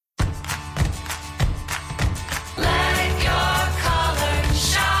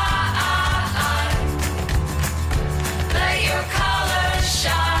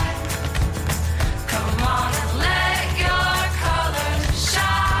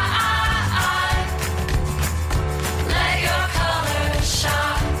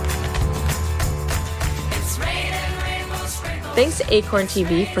Thanks to Acorn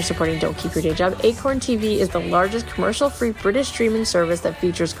TV for supporting Don't Keep Your Day Job. Acorn TV is the largest commercial-free British streaming service that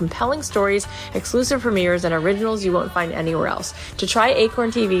features compelling stories, exclusive premieres, and originals you won't find anywhere else. To try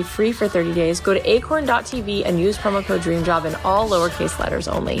Acorn TV free for 30 days, go to acorn.tv and use promo code DREAMJOB in all lowercase letters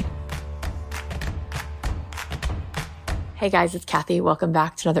only. Hey guys, it's Kathy. Welcome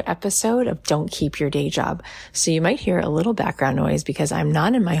back to another episode of Don't Keep Your Day Job. So you might hear a little background noise because I'm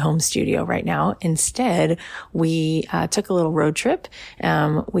not in my home studio right now. Instead, we took a little road trip.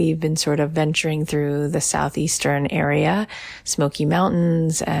 We've been sort of venturing through the southeastern area, Smoky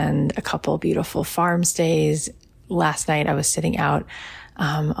Mountains, and a couple beautiful farm stays. Last night I was sitting out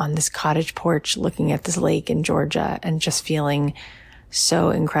on this cottage porch looking at this lake in Georgia and just feeling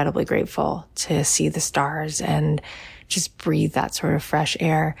so incredibly grateful to see the stars and just breathe that sort of fresh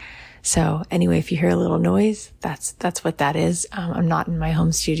air. So anyway, if you hear a little noise, that's what that is. I'm not in my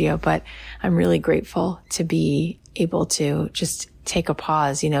home studio, but I'm really grateful to be able to just take a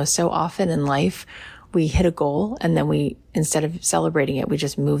pause. You know, so often in life, we hit a goal and then instead of celebrating it, we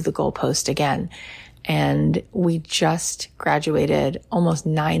just move the goalpost again. And we just graduated almost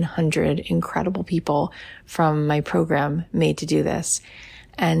 900 incredible people from my program Made to Do This.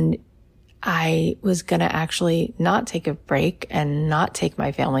 And I was going to actually not take a break and not take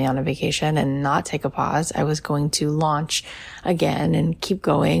my family on a vacation and not take a pause. I was going to launch again and keep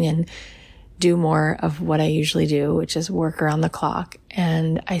going and do more of what I usually do, which is work around the clock.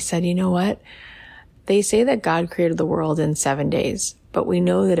 And I said, you know what? They say that God created the world in 7 days, but we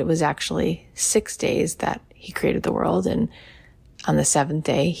know that it was actually 6 days that he created the world. And on the seventh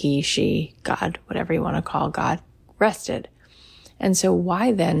day, he, she, God, whatever you want to call God, rested. And so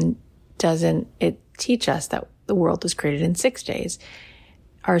why then doesn't it teach us that the world was created in 6 days?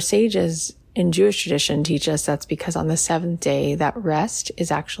 Our sages in Jewish tradition teach us that's because on the seventh day, that rest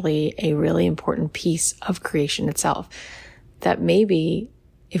is actually a really important piece of creation itself. That maybe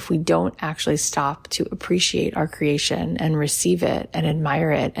if we don't actually stop to appreciate our creation and receive it and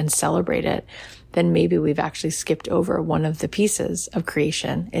admire it and celebrate it, then maybe we've actually skipped over one of the pieces of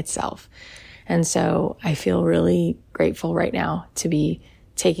creation itself. And so I feel really grateful right now to be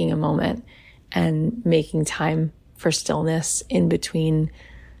taking a moment and making time for stillness in between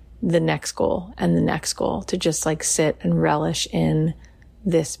the next goal and the next goal to just like sit and relish in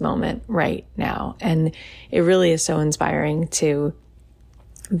this moment right now. And it really is so inspiring to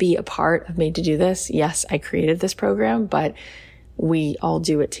be a part of Made to Do This. Yes, I created this program, but we all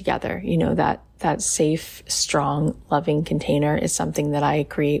do it together. You know, that safe, strong, loving container is something that I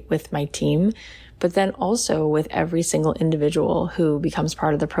create with my team. But then also with every single individual who becomes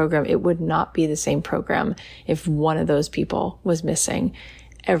part of the program, it would not be the same program if one of those people was missing.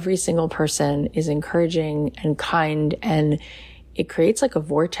 Every single person is encouraging and kind, and it creates like a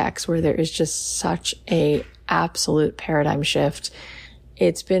vortex where there is just such a absolute paradigm shift.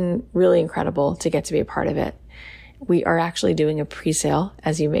 It's been really incredible to get to be a part of it. We are actually doing a pre-sale,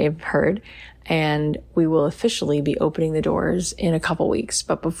 as you may have heard, and we will officially be opening the doors in a couple weeks.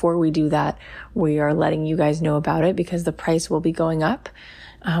 But before we do that, we are letting you guys know about it because the price will be going up.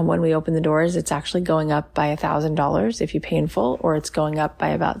 When we open the doors, it's actually going up by $1,000 if you pay in full, or it's going up by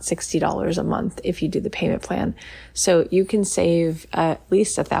about $60 a month if you do the payment plan. So you can save at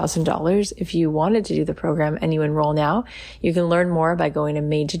least $1,000 if you wanted to do the program and you enroll now. You can learn more by going to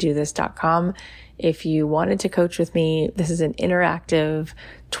madetodothis.com. If you wanted to coach with me, this is an interactive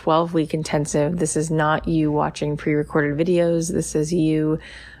 12-week intensive. This is not you watching pre-recorded videos. This is you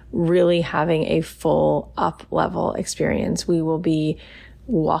really having a full up-level experience. We will be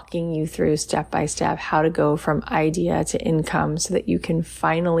walking you through step by step how to go from idea to income so that you can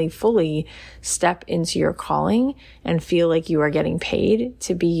finally fully step into your calling and feel like you are getting paid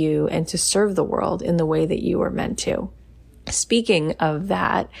to be you and to serve the world in the way that you were meant to. Speaking of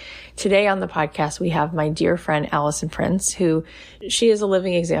that, today on the podcast, we have my dear friend, Alison Prince, who she is a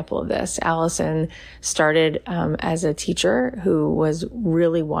living example of this. Alison started as a teacher who was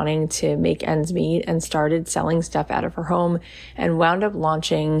really wanting to make ends meet and started selling stuff out of her home and wound up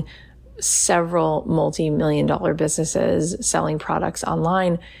launching several multi-million-dollar businesses selling products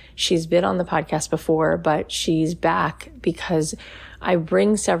online. She's been on the podcast before, but she's back because I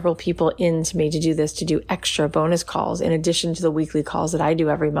bring several people in to Made to Do This to do extra bonus calls in addition to the weekly calls that I do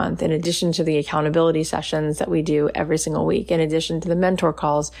every month, in addition to the accountability sessions that we do every single week, in addition to the mentor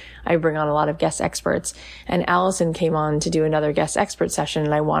calls. I bring on a lot of guest experts. And Alison came on to do another guest expert session,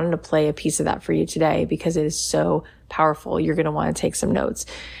 and I wanted to play a piece of that for you today because it is so powerful. You're going to want to take some notes.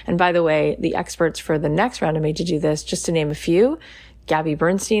 And by the way, the experts for the next round of Made to Do This, just to name a few, Gabby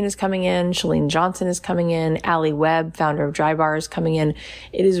Bernstein is coming in. Shalene Johnson is coming in. Allie Webb, founder of Dry Bar, is coming in.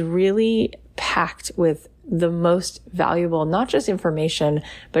 It is really packed with the most valuable, not just information,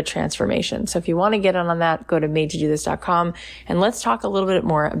 but transformation. So if you want to get in on that, go to madetodothis.com and let's talk a little bit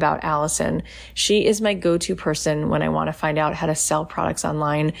more about Alison. She is my go-to person when I want to find out how to sell products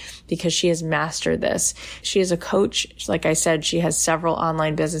online because she has mastered this. She is a coach. Like I said, she has several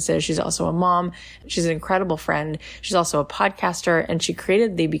online businesses. She's also a mom. She's an incredible friend. She's also a podcaster, and she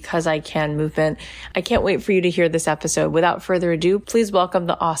created the Because I Can movement. I can't wait for you to hear this episode. Without further ado, please welcome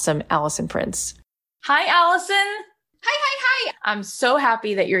the awesome Alison Prince. Hi, Alison. Hi. I'm so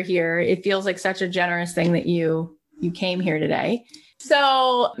happy that you're here. It feels like such a generous thing that you came here today.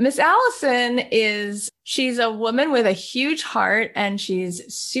 So Miss Alison she's a woman with a huge heart, and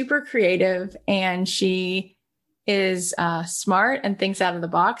she's super creative, and she is smart and thinks out of the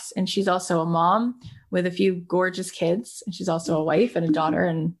box. And she's also a mom with a few gorgeous kids. And she's also a wife and a daughter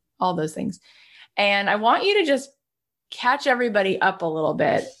and all those things. And I want you to just catch everybody up a little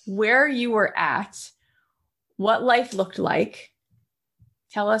bit, where you were at, what life looked like.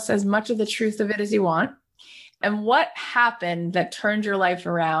 Tell us as much of the truth of it as you want. And what happened that turned your life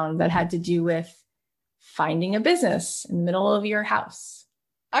around that had to do with finding a business in the middle of your house.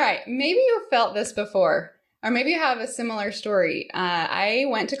 All right. Maybe you've felt this before, or maybe you have a similar story. I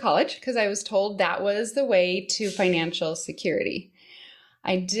went to college because I was told that was the way to financial security.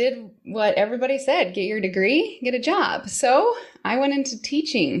 I did what everybody said, get your degree, get a job. So I went into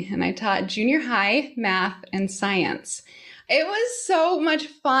teaching and I taught junior high math and science. It was so much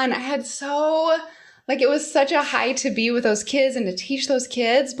fun. It was such a high to be with those kids and to teach those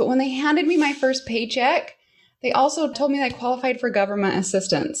kids. But when they handed me my first paycheck, they also told me that I qualified for government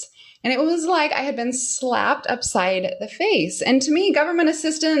assistance. And it was like I had been slapped upside the face. And to me, government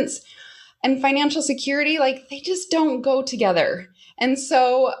assistance and financial security, they just don't go together. And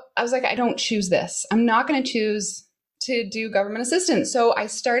so I was like, I don't choose this. I'm not going to choose to do government assistance. So I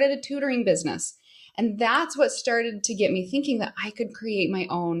started a tutoring business. And that's what started to get me thinking that I could create my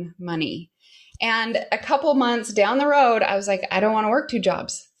own money. And a couple months down the road, I was like, I don't want to work 2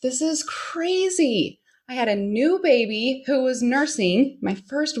 jobs. This is crazy. I had a new baby who was nursing, my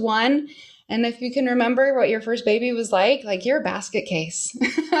first one. And if you can remember what your first baby was like you're a basket case.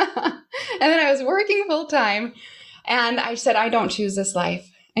 And then I was working full time. And I said, I don't choose this life.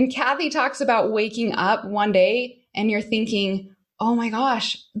 And Kathy talks about waking up one day and you're thinking, oh my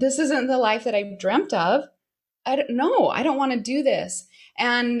gosh, this isn't the life that I dreamt of. I don't want to do this.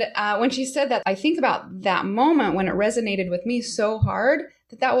 And when she said that, I think about that moment when it resonated with me so hard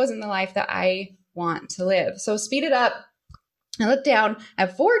that wasn't the life that I want to live. So speed it up. I look down. I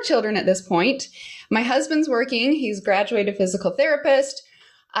have 4 children at this point. My husband's working. He's graduated physical therapist.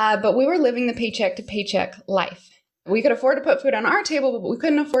 But we were living the paycheck to paycheck life. We could afford to put food on our table, but we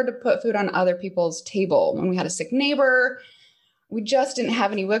couldn't afford to put food on other people's table. When we had a sick neighbor, we just didn't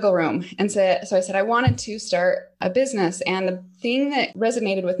have any wiggle room. And so I said, I wanted to start a business. And the thing that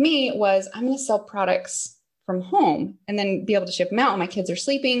resonated with me was I'm going to sell products from home and then be able to ship them out when my kids are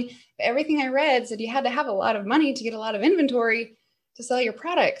sleeping. Everything I read said you had to have a lot of money to get a lot of inventory to sell your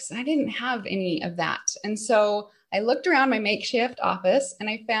products. I didn't have any of that. And so I looked around my makeshift office and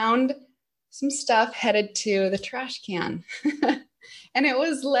I found some stuff headed to the trash can. And it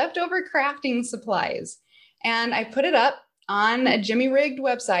was leftover crafting supplies. And I put it up on a Jimmy rigged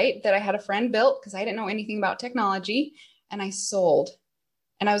website that I had a friend built because I didn't know anything about technology. And I sold.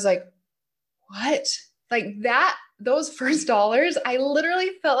 And I was like, what? Those first dollars, I literally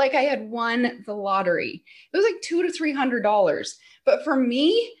felt like I had won the lottery. It was like $200 to $300. But for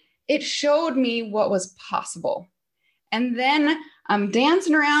me, it showed me what was possible. And then I'm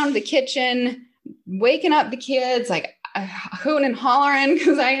dancing around the kitchen, waking up the kids, hooting and hollering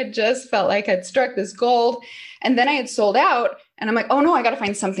because I had just felt like I'd struck this gold. And then I had sold out and I'm like, oh no, I got to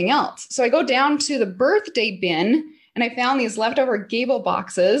find something else. So I go down to the birthday bin and I found these leftover Gable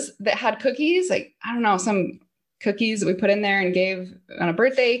boxes that had cookies, some cookies that we put in there and gave on a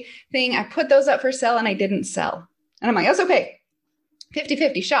birthday thing. I put those up for sale and I didn't sell. And I'm like, that's okay.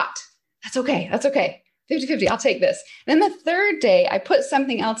 50-50 shot. That's okay. 50-50, I'll take this. Then the third day, I put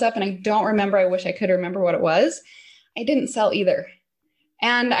something else up and I don't remember. I wish I could remember what it was. I didn't sell either.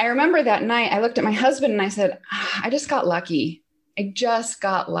 And I remember that night, I looked at my husband and I said, I just got lucky.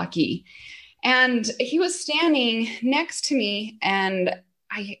 And he was standing next to me and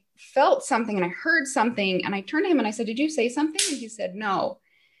I felt something and I heard something and I turned to him and I said, did you say something? And he said, no.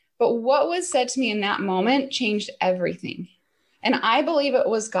 But what was said to me in that moment changed everything. And I believe it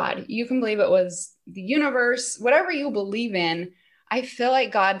was God. You can believe it was the universe, whatever you believe in. I feel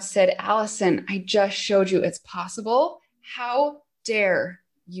like God said, Alison, I just showed you it's possible. How dare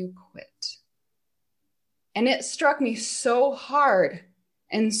you quit? And it struck me so hard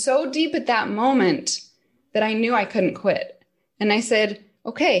and so deep at that moment that I knew I couldn't quit. And I said,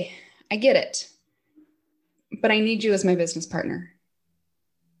 okay, I get it, but I need you as my business partner.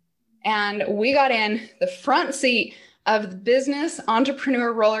 And we got in the front seat of the business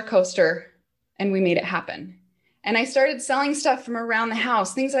entrepreneur roller coaster, and we made it happen. And I started selling stuff from around the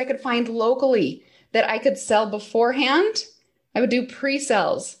house, things I could find locally that I could sell beforehand. I would do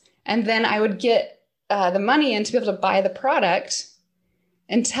pre-sales, and then I would get the money in to be able to buy the product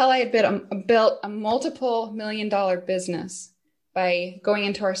until I had built a multiple $1-million business by going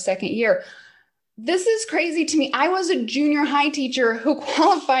into our second year. This is crazy to me. I was a junior high teacher who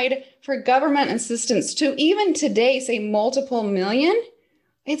qualified for government assistance. To even today say multiple million,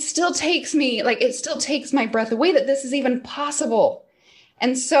 it still takes my breath away that this is even possible.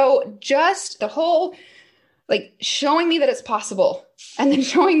 And so just the whole, showing me that it's possible, and then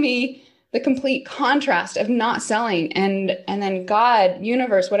showing me the complete contrast of not selling, and then God,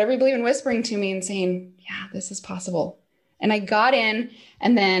 universe, whatever you believe in, whispering to me and saying, yeah, this is possible. And I got in,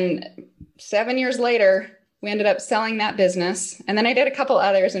 and then 7 years later, we ended up selling that business. And then I did a couple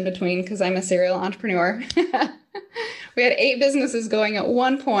others in between because I'm a serial entrepreneur. We had 8 businesses going at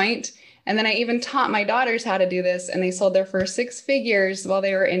one point. And then I even taught my daughters how to do this, and they sold their first 6 figures while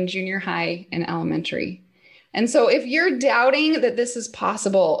they were in junior high and elementary. And so if you're doubting that this is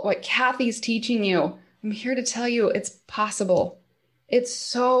possible, what Kathy's teaching you, I'm here to tell you it's possible. It's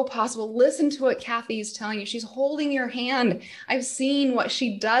so possible. Listen to what Kathy's telling you. She's holding your hand. I've seen what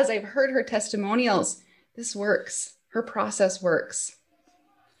she does. I've heard her testimonials. This works. Her process works.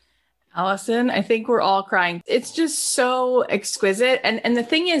 Alison, I think we're all crying. It's just so exquisite. And the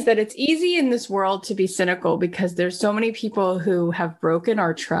thing is that it's easy in this world to be cynical because there's so many people who have broken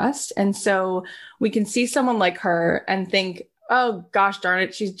our trust. And so we can see someone like her and think, oh, gosh darn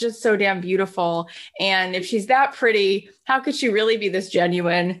it, she's just so damn beautiful. And if she's that pretty, how could she really be this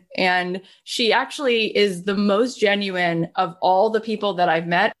genuine? And she actually is the most genuine of all the people that I've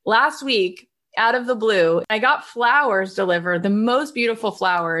met. Last week, out of the blue, I got flowers delivered, the most beautiful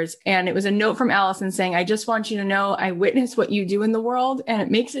flowers. And it was a note from Alison saying, I just want you to know I witness what you do in the world and it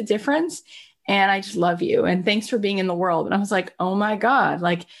makes a difference. And I just love you. And thanks for being in the world. And I was like, oh my God,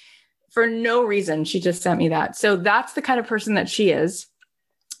 for no reason, she just sent me that. So that's the kind of person that she is.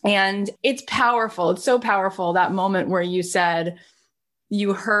 And it's powerful. It's so powerful, that moment where you said,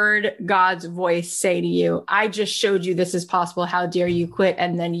 you heard God's voice say to you, I just showed you this is possible. How dare you quit?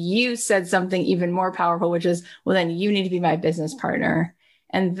 And then you said something even more powerful, which is, well, then you need to be my business partner.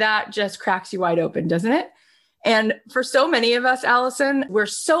 And that just cracks you wide open, doesn't it? And for so many of us, Alison, we're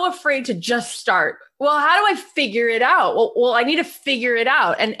so afraid to just start. Well, how do I figure it out? Well, I need to figure it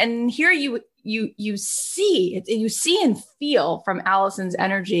out. And here you see and feel from Alison's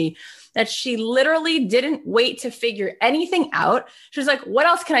energy that she literally didn't wait to figure anything out. She was like, what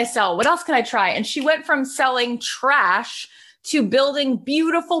else can I sell? What else can I try? And she went from selling trash to building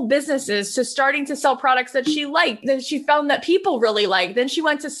beautiful businesses, to starting to sell products that she liked, that she found that people really liked. Then she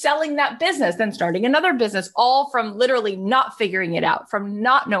went to selling that business, then starting another business, all from literally not figuring it out, from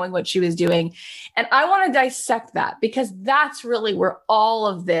not knowing what she was doing. And I want to dissect that because that's really where all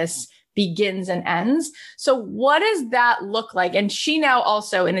of this begins and ends. So what does that look like? And she now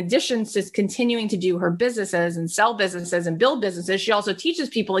also, in addition to continuing to do her businesses and sell businesses and build businesses, she also teaches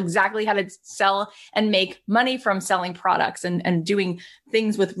people exactly how to sell and make money from selling products and doing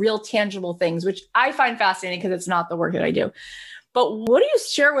things with real tangible things, which I find fascinating because it's not the work that I do. But what do you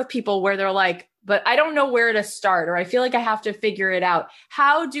share with people where they're like, but I don't know where to start, or I feel like I have to figure it out?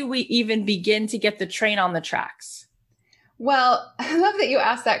 How do we even begin to get the train on the tracks? Well, I love that you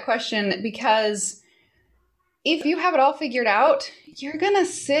asked that question, because if you have it all figured out, you're going to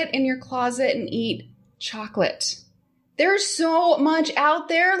sit in your closet and eat chocolate. There's so much out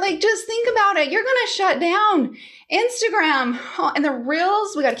there. Just think about it. You're going to shut down Instagram and the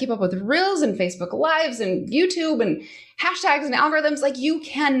Reels. We got to keep up with Reels and Facebook Lives and YouTube and hashtags and algorithms. You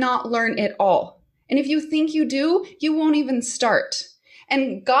cannot learn it all. And if you think you do, you won't even start.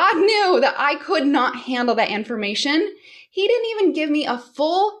 And God knew that I could not handle that information. He didn't even give me a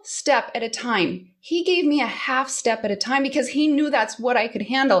full step at a time. He gave me a half step at a time because he knew that's what I could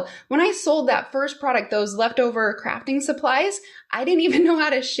handle. When I sold that first product, those leftover crafting supplies, I didn't even know how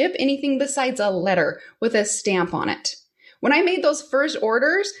to ship anything besides a letter with a stamp on it. When I made those first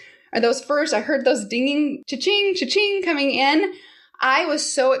orders, I heard those dinging, cha-ching, cha-ching coming in. I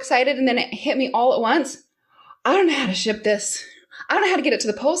was so excited, and then it hit me all at once. I don't know how to ship this. I don't know how to get it to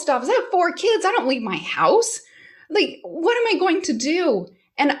the post office. I have 4 kids. I don't leave my house. What am I going to do?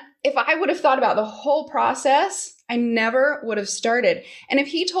 And if I would have thought about the whole process, I never would have started. And if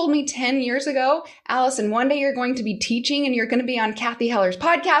he told me 10 years ago, Alison, one day you're going to be teaching and you're going to be on Kathy Heller's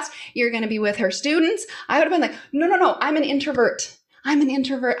podcast, you're going to be with her students, I would have been like, no, I'm an introvert. I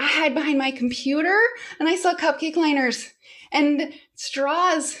hide behind my computer and I sell cupcake liners and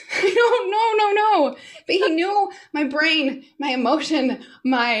straws. No. But he knew my brain, my emotion,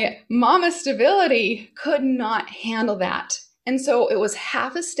 my mama stability could not handle that. And so it was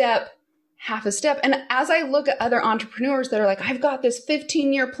half a step. And as I look at other entrepreneurs that are like, I've got this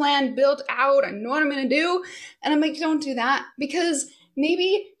 15-year plan built out. I know what I'm going to do. And I'm like, don't do that, because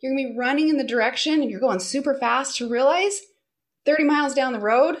maybe you're going to be running in the direction and you're going super fast to realize 30 miles down the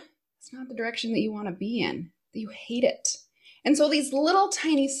road, it's not the direction that you want to be in, that you hate it. And so these little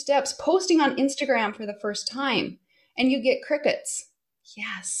tiny steps, posting on Instagram for the first time, and you get crickets.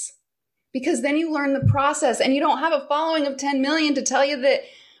 Yes. Because then you learn the process and you don't have a following of 10 million to tell you that,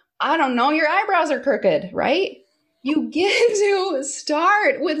 I don't know, your eyebrows are crooked, right? You get to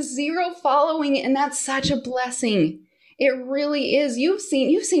start with 0 following, and that's such a blessing. It really is. You've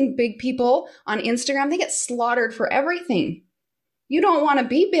seen big people on Instagram. They get slaughtered for everything. You don't want to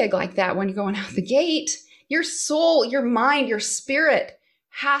be big like that when you're going out the gate. Your soul, your mind, your spirit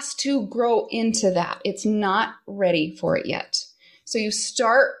has to grow into that. It's not ready for it yet. So you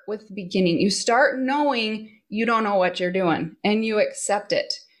start with the beginning. You start knowing you don't know what you're doing and you accept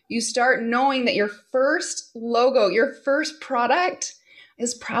it. You start knowing that your first logo, your first product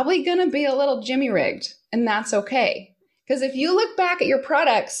is probably going to be a little jimmy rigged, and that's okay. Because if you look back at your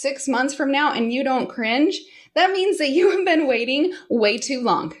product 6 months from now and you don't cringe, that means that you have been waiting way too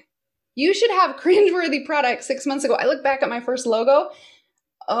long. You should have cringeworthy products 6 months ago. I look back at my first logo.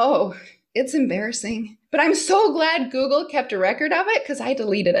 Oh, it's embarrassing. But I'm so glad Google kept a record of it because I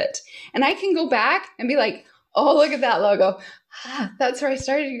deleted it. And I can go back and be like, oh, look at that logo. That's where I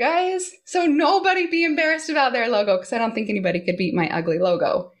started, you guys. So nobody be embarrassed about their logo, because I don't think anybody could beat my ugly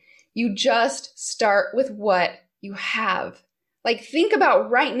logo. You just start with what you have. Like, think about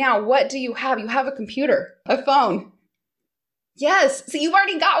right now, what do you have? You have a computer, a phone. Yes. So you've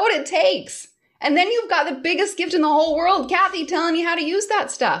already got what it takes. And then you've got the biggest gift in the whole world, Kathy, telling you how to use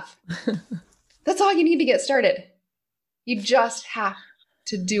that stuff. That's all you need to get started. You just have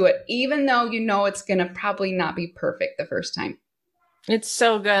to do it, even though you know it's going to probably not be perfect the first time. It's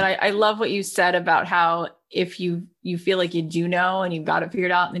so good. I love what you said about how if you feel like you do know and you've got it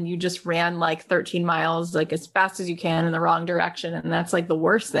figured out, and then you just ran like 13 miles, like as fast as you can in the wrong direction. And that's like the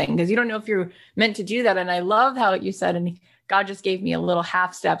worst thing, because you don't know if you're meant to do that. And I love how you said, and God just gave me a little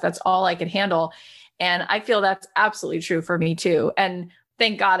half step. That's all I could handle. And I feel that's absolutely true for me too. And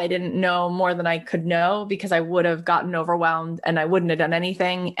thank God I didn't know more than I could know, because I would have gotten overwhelmed and I wouldn't have done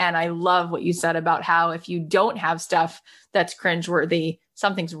anything. And I love what you said about how if you don't have stuff that's cringeworthy,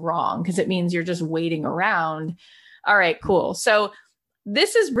 something's wrong, because it means you're just waiting around. All right, cool. So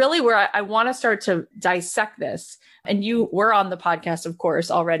this is really where I want to start to dissect this. And you were on the podcast, of course,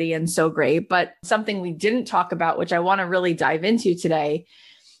 already, and so great. But something we didn't talk about, which I want to really dive into today,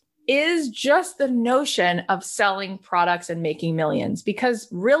 is just the notion of selling products and making millions, because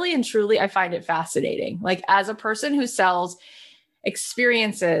really and truly, I find it fascinating. Like, as a person who sells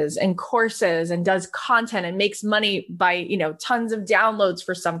experiences and courses and does content and makes money by, tons of downloads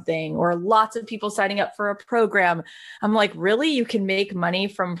for something, or lots of people signing up for a program, I'm like, really? You can make money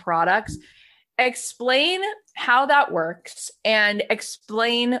from products? Explain how that works, and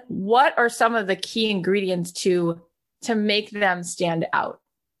explain what are some of the key ingredients to make them stand out.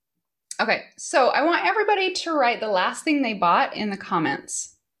 Okay, so I want everybody to write the last thing they bought in the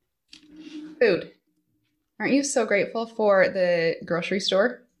comments. Food. Aren't you so grateful for the grocery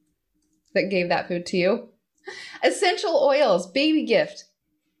store that gave that food to you? Essential oils, baby gift.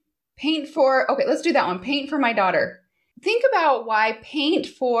 Okay, let's do that one. Paint for my daughter. Think about why paint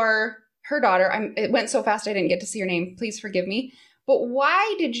for her daughter. It went so fast I didn't get to see your name. Please forgive me. But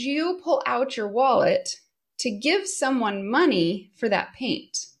why did you pull out your wallet to give someone money for that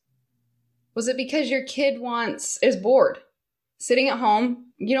paint? Was it because your kid is bored, sitting at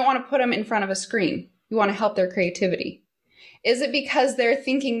home? You don't want to put them in front of a screen. You want to help their creativity. Is it because they're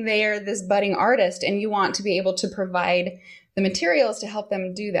thinking they're this budding artist and you want to be able to provide the materials to help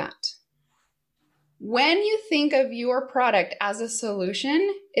them do that? When you think of your product as a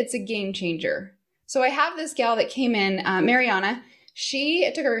solution, it's a game changer. So I have this gal that came in, Mariana.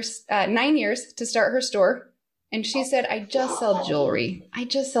 It took her 9 years to start her store. And she said, I just sell jewelry.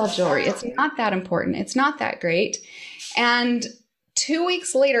 It's not that important. It's not that great. And 2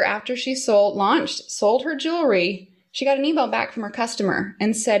 weeks later, after she sold her jewelry, she got an email back from her customer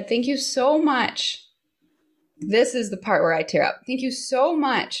and said, thank you so much. This is the part where I tear up. Thank you so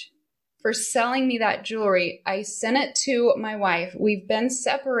much for selling me that jewelry. I sent it to my wife. We've been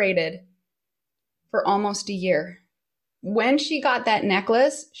separated for almost a year. When she got that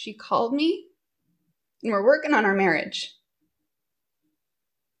necklace, she called me and we're working on our marriage.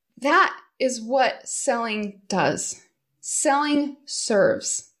 That is what selling does. Selling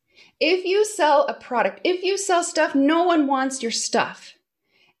serves. If you sell a product, if you sell stuff, no one wants your stuff.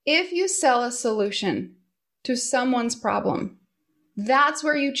 If you sell a solution to someone's problem, that's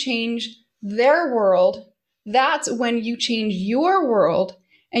where you change their world. That's when you change your world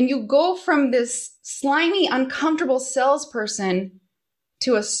and you go from this slimy, uncomfortable salesperson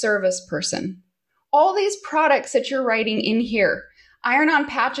to a service person. All these products that you're writing in here, iron-on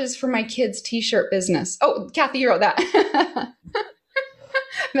patches for my kids' t-shirt business. Oh, Kathy, you wrote that.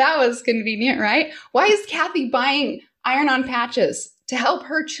 That was convenient, right? Why is Kathy buying iron-on patches? To help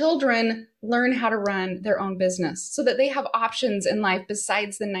her children learn how to run their own business so that they have options in life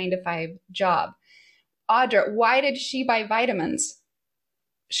besides the 9-to-5 job. Audra, why did she buy vitamins?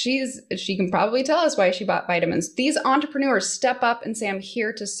 She can probably tell us why she bought vitamins. These entrepreneurs step up and say, I'm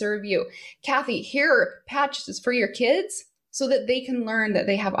here to serve you. Kathy, here are patches for your kids so that they can learn that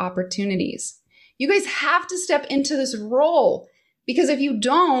they have opportunities. You guys have to step into this role, because if you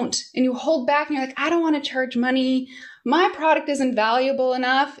don't and you hold back and you're like, I don't want to charge money, my product isn't valuable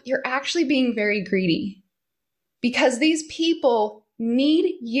enough, you're actually being very greedy, because these people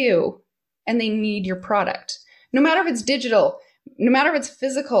need you and they need your product. No matter if it's digital, no matter if it's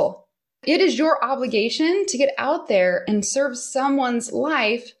physical, it is your obligation to get out there and serve someone's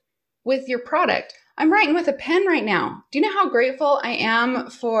life with your product. I'm writing with a pen right now. Do you know how grateful I am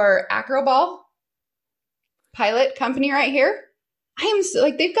for Acroball Pilot Company right here? I am so,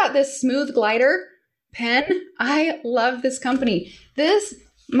 like, they've got this smooth glider pen. I love this company.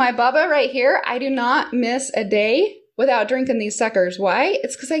 My Bubba right here, I do not miss a day without drinking these suckers. Why?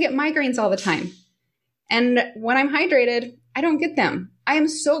 It's because I get migraines all the time. And when I'm hydrated, I don't get them. I am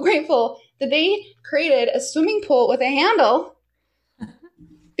so grateful that they created a swimming pool with a handle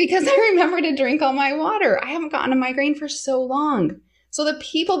because I remember to drink all my water. I haven't gotten a migraine for so long. So the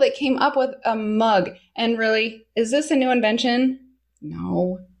people that came up with a mug, and really, is this a new invention?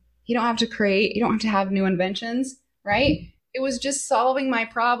 No. You don't have to create. You don't have to have new inventions, right? It was just solving my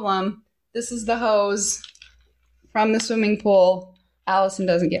problem. This is the hose from the swimming pool. Alison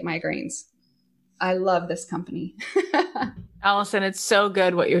doesn't get migraines. I love this company. Alison, it's so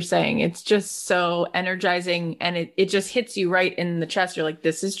good what you're saying. It's just so energizing, and it just hits you right in the chest. You're like,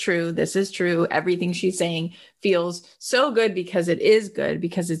 this is true. This is true. Everything she's saying feels so good because it is good,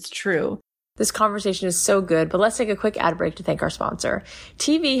 because it's true. This conversation is so good, but let's take a quick ad break to thank our sponsor.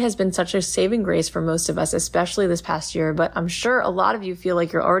 TV has been such a saving grace for most of us, especially this past year, but I'm sure a lot of you feel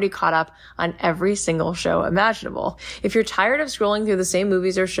like you're already caught up on every single show imaginable. If you're tired of scrolling through the same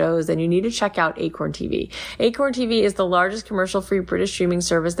movies or shows, then you need to check out Acorn TV. Acorn TV is the largest commercial-free British streaming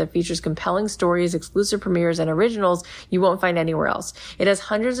service that features compelling stories, exclusive premieres, and originals you won't find anywhere else. It has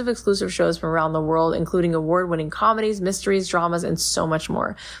hundreds of exclusive shows from around the world, including award-winning comedies, mysteries, dramas, and so much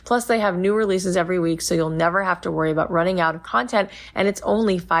more. Plus, they have new releases every week, so you'll never have to worry about running out of content, and it's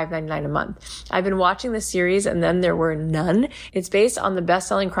only $5.99 a month. I've been watching this series, and then there were none. It's based on the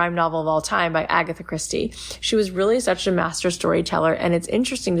best-selling crime novel of all time by Agatha Christie. She was really such a master storyteller, and it's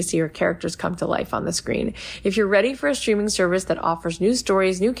interesting to see her characters come to life on the screen. If you're ready for a streaming service that offers new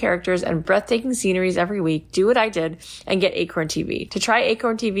stories, new characters, and breathtaking sceneries every week, do what I did and get Acorn TV. To try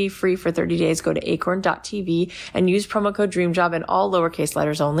Acorn TV free for 30 days, go to acorn.tv and use promo code DREAMJOB in all lowercase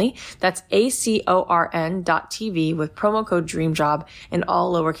letters only. That's acorn.tv with promo code DREAMJOB in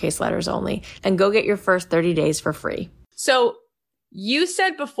all lowercase letters only, and go get your first 30 days for free. So you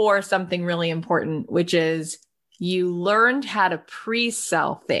said before something really important, which is you learned how to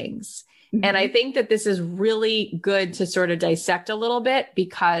pre-sell things. Mm-hmm. And I think that this is really good to sort of dissect a little bit,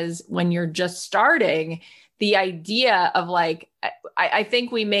 because when you're just starting, the idea of like, I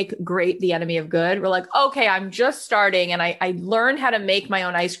think we make great the enemy of good. We're like, okay, I'm just starting and I learned how to make my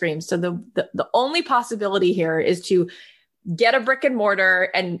own ice cream. So the only possibility here is to get a brick and mortar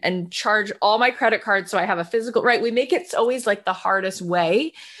and charge all my credit cards so I have a physical, right? We make it always like the hardest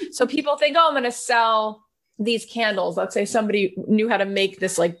way. So people think, oh, I'm going to sell these candles. Let's say somebody knew how to make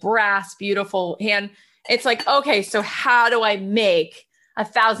this like brass, beautiful hand. It's like, okay, so how do I make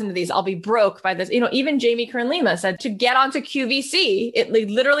 1,000 of these? I'll be broke by this. You know, even Jamie Kern-Lima said to get onto QVC, it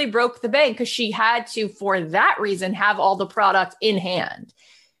literally broke the bank because she had to, for that reason, have all the product in hand.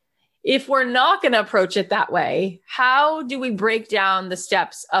 If we're not going to approach it that way, how do we break down the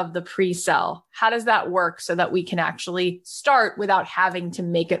steps of the pre-sell? How does that work so that we can actually start without having to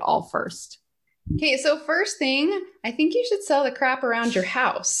make it all first? Okay, so first thing, I think you should sell the crap around your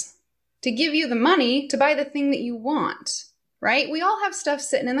house. to give you the money to buy the thing that you want, right? We all have stuff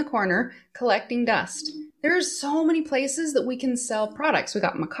sitting in the corner collecting dust. There's so many places that we can sell products. We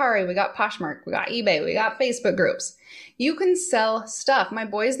got Mercari, we got Poshmark, we got eBay, we got Facebook groups. You can sell stuff. My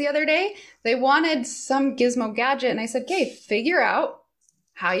boys the other day, they wanted some gizmo gadget, and I said, okay, figure out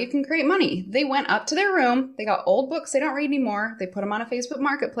how you can create money. They went up to their room. They got old books they don't read anymore. They put them on a Facebook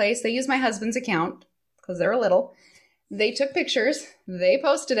marketplace. They used my husband's account because they're little. They took pictures. They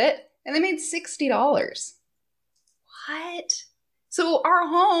posted it, and they made $60. What? So our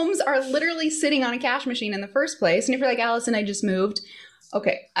homes are literally sitting on a cash machine in the first place. And if you're like, Allison, I just moved.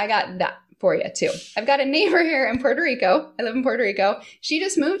 Okay, I got that for you too. I've got a neighbor here in Puerto Rico. I live in Puerto Rico. She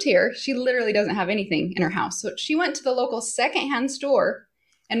just moved here. She literally doesn't have anything in her house. So she went to the local secondhand store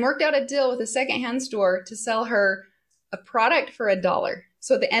and worked out a deal with a secondhand store to sell her a product for $1.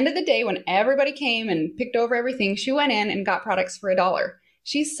 So at the end of the day, when everybody came and picked over everything, she went in and got products for $1.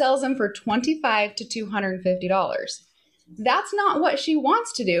 She sells them for $25 to $250. That's not what she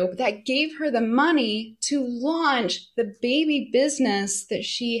wants to do, but that gave her the money to launch the baby business that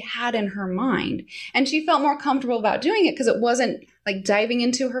she had in her mind. And she felt more comfortable about doing it because it wasn't like diving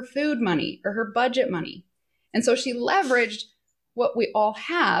into her food money or her budget money. And so she leveraged what we all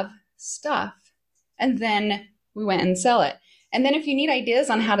have, stuff, and then we went and sell it. And then if you need ideas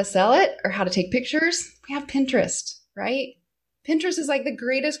on how to sell it or how to take pictures, we have Pinterest, right? Pinterest is like the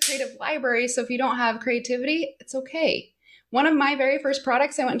greatest creative library. So if you don't have creativity, it's okay. One of my very first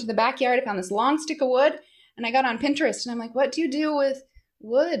products, I went into the backyard, I found this long stick of wood, and I got on Pinterest, and I'm like, what do you do with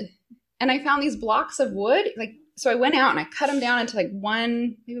wood? And I found these blocks of wood. So I went out and I cut them down into like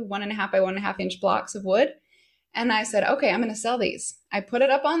maybe 1.5 by 1.5 inch blocks of wood. And I said, okay, I'm going to sell these. I put it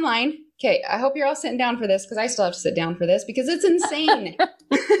up online. Okay, I hope you're all sitting down for this because I still have to sit down for this because it's insane.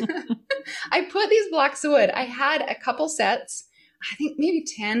 I put these blocks of wood. I had a couple sets, I think maybe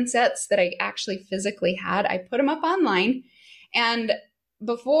 10 sets that I actually physically had. I put them up online. And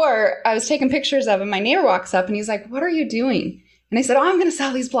before I was taking pictures of him, my neighbor walks up and he's like, what are you doing? And I said, oh, I'm going to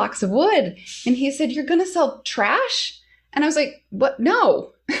sell these blocks of wood. And he said, you're going to sell trash? And I was like, what?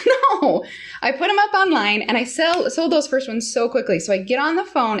 No, no. I put them up online and I sold those first ones so quickly. So I get on the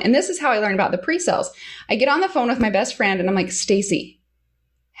phone, and this is how I learned about the pre-sales. I get on the phone with my best friend and I'm like, Stacy,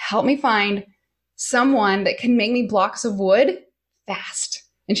 help me find someone that can make me blocks of wood fast.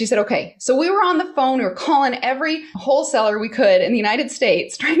 And she said, okay. So we were on the phone. We were calling every wholesaler we could in the United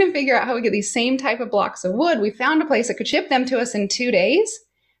States, trying to figure out how we get these same type of blocks of wood. We found a place that could ship them to us in 2 days.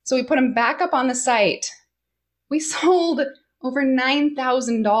 So we put them back up on the site. We sold over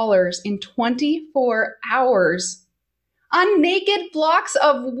 $9,000 in 24 hours on naked blocks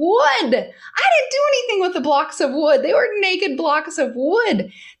of wood. I didn't do anything with the blocks of wood. They were naked blocks of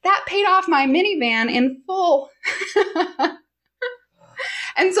wood. That paid off my minivan in full.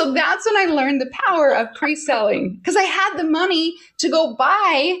 And so that's when I learned the power of pre-selling, because I had the money to go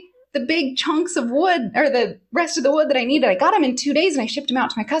buy the big chunks of wood or the rest of the wood that I needed. I got them in 2 days and I shipped them out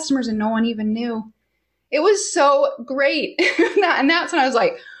to my customers and no one even knew. It was so great. And that's when I was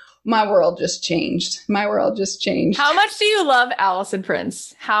like, my world just changed. My world just changed. How much do you love Alison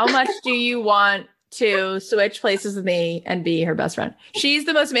Prince? How much do you want to switch places with me and be her best friend? She's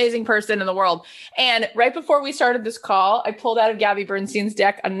the most amazing person in the world. And right before we started this call, I pulled out of Gabby Bernstein's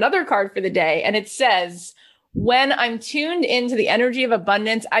deck another card for the day. And it says, when I'm tuned into the energy of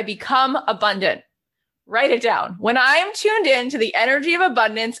abundance, I become abundant. Write it down. When I'm tuned into the energy of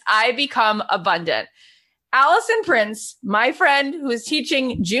abundance, I become abundant. Alison Prince, my friend who is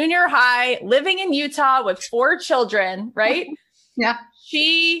teaching junior high, living in Utah with 4 children, right? Yeah.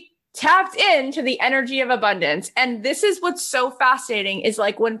 She tapped into the energy of abundance. And this is what's so fascinating is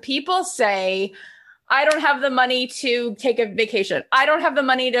like when people say, I don't have the money to take a vacation. I don't have the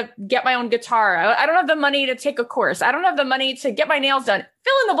money to get my own guitar. I don't have the money to take a course. I don't have the money to get my nails done.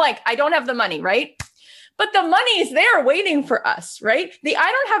 Fill in the blank. I don't have the money, right? But the money is there waiting for us, right? The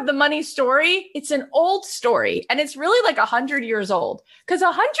I don't have the money story, it's an old story. And it's really like 100 years old. Because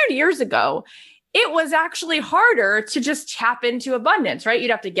 100 years ago, it was actually harder to just tap into abundance, right?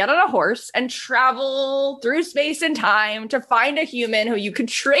 You'd have to get on a horse and travel through space and time to find a human who you could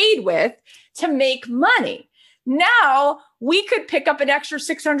trade with to make money. Now we could pick up an extra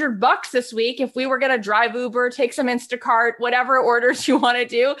 $600 this week if we were going to drive Uber, take some Instacart, whatever orders you want to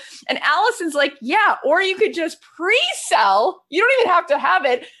do. And Allison's like, yeah, or you could just pre-sell. You don't even have to have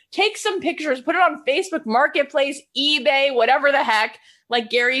it. Take some pictures, put it on Facebook Marketplace, eBay, whatever the heck. Like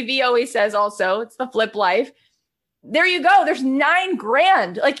Gary Vee always says also, it's the flip life. There you go. There's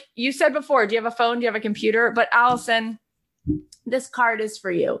 $9,000. Like you said before, do you have a phone? Do you have a computer? But Alison, this card is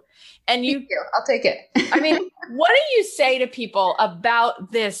for you. And Thank you. I'll take it. I mean, what do you say to people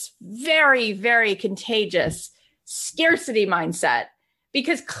about this very, very contagious scarcity mindset?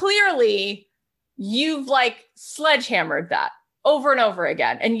 Because clearly you've like sledgehammered that over and over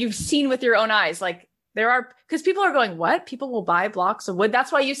again. And you've seen with your own eyes, like because people are going, what? People will buy blocks of wood.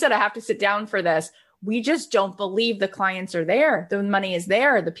 That's why you said I have to sit down for this. We just don't believe the clients are there. The money is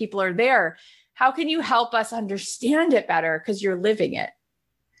there. The people are there. How can you help us understand it better? Because you're living it.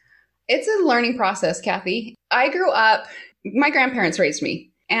 It's a learning process, Kathy. I grew up, my grandparents raised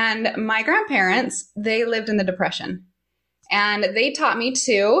me, and my grandparents, they lived in the Depression, and they taught me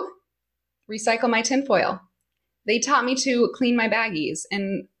to recycle my tinfoil. They taught me to clean my baggies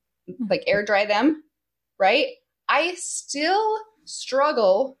and like air dry them, right? I still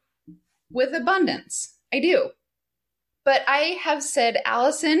struggle with abundance. I do. But I have said,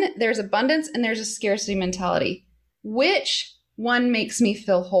 Alison, there's abundance and there's a scarcity mentality. Which one makes me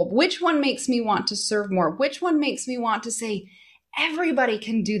feel whole? Which one makes me want to serve more? Which one makes me want to say, everybody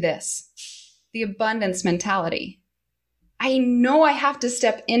can do this? The abundance mentality. I know I have to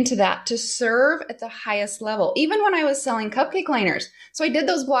step into that to serve at the highest level. Even when I was selling cupcake liners. So I did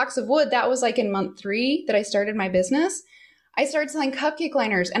those blocks of wood. That was like in month 3 that I started my business. I started selling cupcake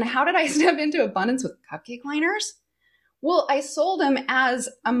liners. And how did I step into abundance with cupcake liners? Well, I sold them as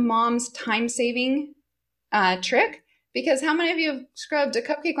a mom's time-saving trick, because how many of you have scrubbed a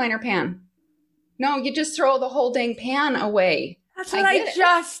cupcake liner pan? No, you just throw the whole dang pan away. That's what I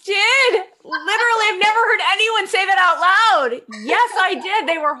just did. Literally, I've never heard anyone say that out loud. Yes, I did.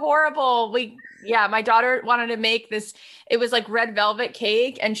 They were horrible. My daughter wanted to make this. It was like red velvet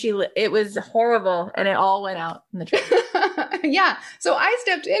cake, and it was horrible, and it all went out in the trash. Yeah. So I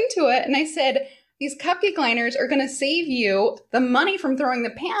stepped into it, and I said, these cupcake liners are going to save you the money from throwing the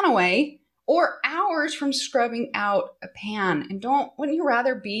pan away or hours from scrubbing out a pan. And wouldn't you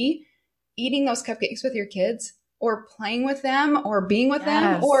rather be eating those cupcakes with your kids or playing with them or being with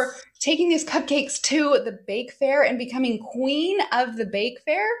them or taking these cupcakes to the bake fair and becoming queen of the bake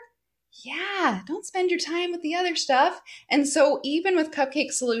fair? Yeah, don't spend your time with the other stuff. And so even with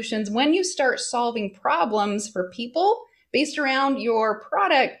Cupcake Solutions, when you start solving problems for people based around your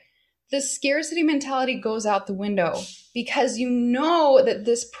product, the scarcity mentality goes out the window, because you know that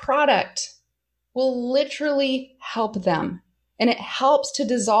this product will literally help them. And it helps to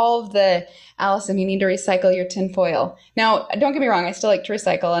dissolve Alison, you need to recycle your tinfoil. Now, don't get me wrong, I still like to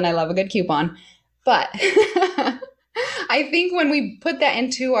recycle and I love a good coupon. But I think when we put that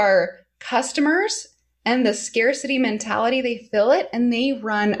into our customers and the scarcity mentality, they feel it and they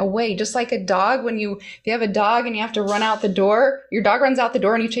run away. Just like a dog, if you have a dog and you have to run out the door, your dog runs out the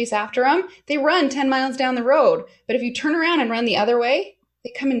door and you chase after them, they run 10 miles down the road. But if you turn around and run the other way,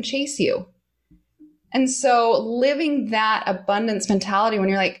 they come and chase you. And so living that abundance mentality when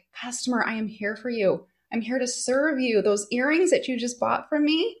you're like, customer, I am here for you. I'm here to serve you. Those earrings that you just bought from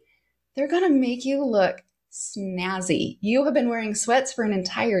me, they're going to make you look snazzy. You have been wearing sweats for an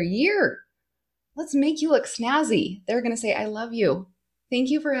entire year. Let's make you look snazzy. They're going to say, I love you. Thank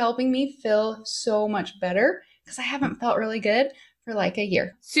you for helping me feel so much better, because I haven't felt really good for like a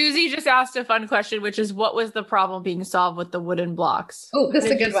year. Susie just asked a fun question, which is, what was the problem being solved with the wooden blocks? Oh, this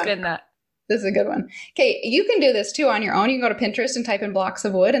is a good one. This is a good one. Okay, you can do this too on your own. You can go to Pinterest and type in blocks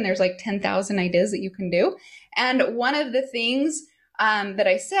of wood, and there's like 10,000 ideas that you can do. And one of the things that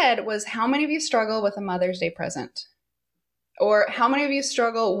I said was, how many of you struggle with a Mother's Day present? Or how many of you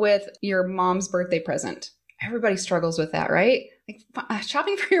struggle with your mom's birthday present? Everybody struggles with that, right? Like,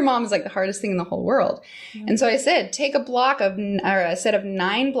 shopping for your mom is like the hardest thing in the whole world. Mm-hmm. And so I said, take a set of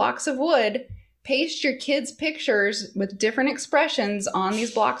 9 blocks of wood, paste your kids' pictures with different expressions on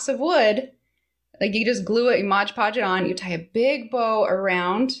these blocks of wood. Like, you just glue it, you Mod Podge it on, you tie a big bow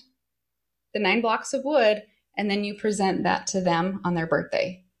around the 9 blocks of wood, and then you present that to them on their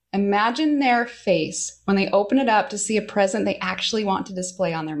birthday. Imagine their face when they open it up to see a present they actually want to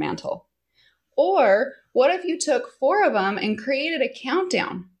display on their mantle. Or what if you took 4 of them and created a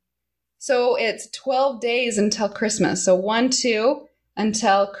countdown? So it's 12 days until Christmas. So 1, 2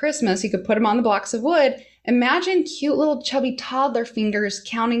 until Christmas. You could put them on the blocks of wood. Imagine cute little chubby toddler fingers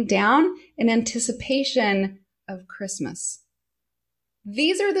counting down in anticipation of Christmas.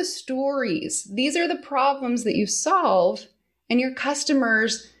 These are the stories. These are the problems that you solve, and your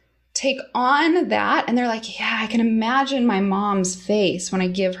customers take on that, and they're like, yeah, I can imagine my mom's face when I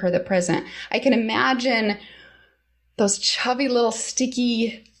give her the present. I can imagine those chubby little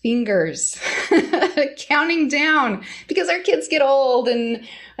sticky fingers counting down, because our kids get old and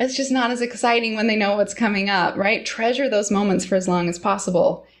it's just not as exciting when they know what's coming up, right? Treasure those moments for as long as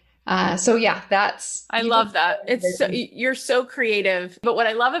possible. So yeah, that's, I love that. You're so creative. But what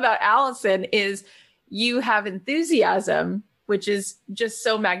I love about Allison is you have enthusiasm, which is just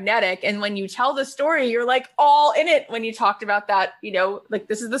so magnetic. And when you tell the story, you're like all in it. When you talked about that, like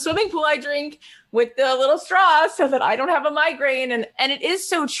this is the swimming pool I drink with the little straw so that I don't have a migraine. And it is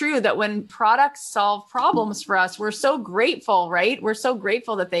so true that when products solve problems for us, we're so grateful, right? We're so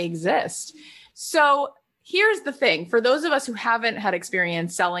grateful that they exist. So here's the thing. For those of us who haven't had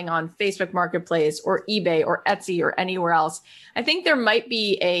experience selling on Facebook Marketplace or eBay or Etsy or anywhere else, I think there might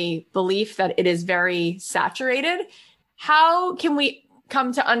be a belief that it is very saturated. How can we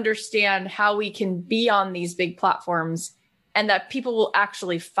come to understand how we can be on these big platforms and that people will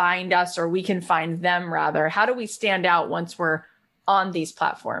actually find us, or we can find them rather? How do we stand out once we're on these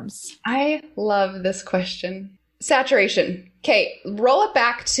platforms? I love this question. Saturation. Okay, roll it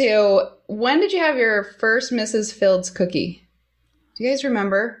back to, when did you have your first Mrs. Fields cookie? Do you guys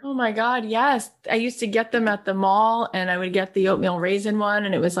remember? Oh my God, yes. I used to get them at the mall, and I would get the oatmeal raisin one,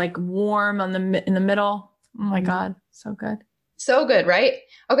 and it was like warm in the middle. Oh my God, so good. So good, right?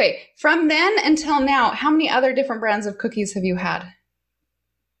 Okay, from then until now, how many other different brands of cookies have you had?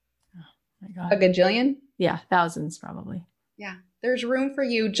 Oh my God. A gajillion? Yeah, thousands probably. Yeah. There's room for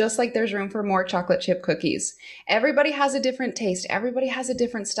you, just like there's room for more chocolate chip cookies. Everybody has a different taste. Everybody has a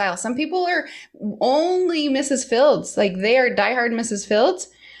different style. Some people are only Mrs. Fields, like they are diehard Mrs. Fields.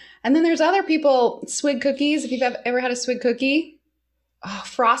 And then there's other people, swig cookies. If you've ever had a swig cookie,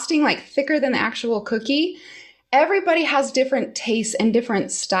 frosting like thicker than the actual cookie. Everybody has different tastes and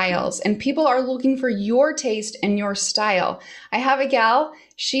different styles, and people are looking for your taste and your style. I have a gal,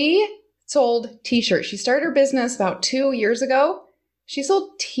 she sold t-shirts. She started her business about 2 years ago. She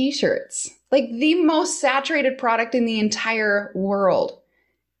sold t-shirts, like the most saturated product in the entire world.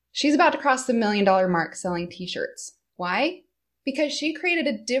 She's about to cross the $1 million mark selling t-shirts. Why? Because she created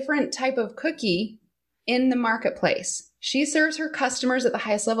a different type of cookie in the marketplace. She serves her customers at the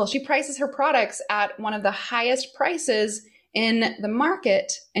highest level. She prices her products at one of the highest prices in the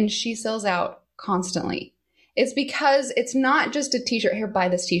market, and she sells out constantly. It's because it's not just a t-shirt. Here, buy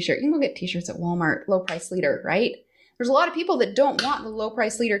this t-shirt. You can go get t-shirts at Walmart, low price leader, right? There's a lot of people that don't want the low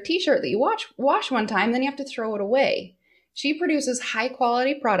price leader t-shirt that you wash one time, then you have to throw it away. She produces high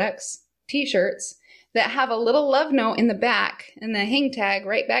quality products, t-shirts, that have a little love note in the back and the hang tag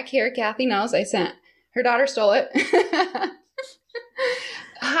right back here. Kathy knows I sent. Her daughter stole it.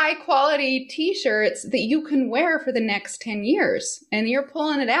 High quality t-shirts that you can wear for the next 10 years. And you're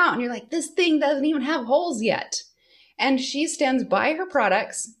pulling it out and you're like, this thing doesn't even have holes yet. And she stands by her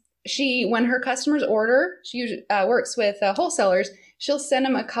products. When her customers order, she works with wholesalers. She'll send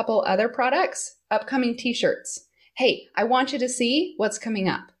them a couple other products, upcoming t-shirts. Hey, I want you to see what's coming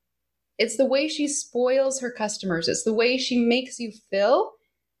up. It's the way she spoils her customers. It's the way she makes you feel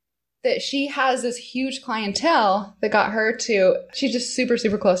that she has this huge clientele that got her to, she's just super,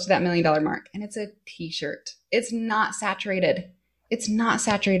 super close to that $1 million mark. And it's a t-shirt. It's not saturated. It's not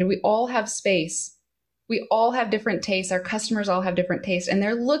saturated. We all have space. We all have different tastes. Our customers all have different tastes, and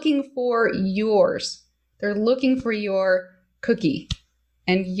they're looking for yours. They're looking for your cookie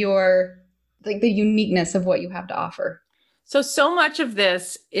and your, like, the uniqueness of what you have to offer. So much of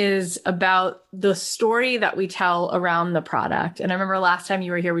this is about the story that we tell around the product. And I remember last time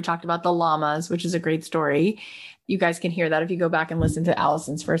you were here, we talked about the llamas, which is a great story. You guys can hear that if you go back and listen to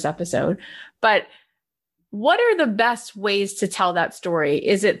Allison's first episode. But what are the best ways to tell that story?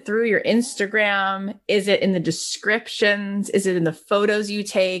 Is it through your Instagram? Is it in the descriptions? Is it in the photos you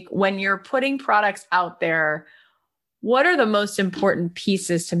take? When you're putting products out there, what are the most important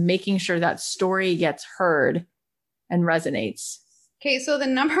pieces to making sure that story gets heard and resonates? Okay, so the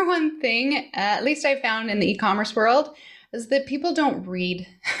number one thing, at least I found in the e-commerce world, is that people don't read.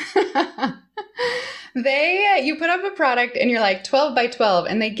 You put up a product and you're like 12 by 12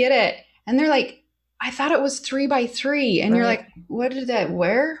 and they get it and they're like, I thought it was 3 by 3. And You're like, what did that,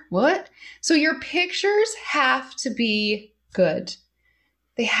 where, what? So your pictures have to be good.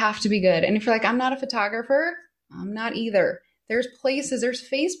 They have to be good. And if you're like, I'm not a photographer, I'm not either. There's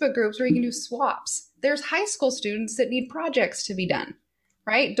Facebook groups where you can do swaps. There's high school students that need projects to be done,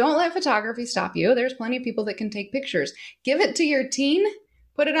 right? Don't let photography stop you. There's plenty of people that can take pictures. Give it to your teen,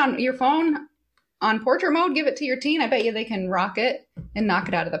 put it on your phone on portrait mode, give it to your teen. I bet you they can rock it and knock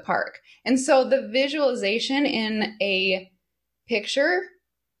it out of the park. And so the visualization in a picture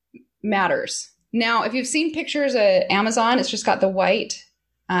matters. Now, if you've seen pictures at Amazon, it's just got the white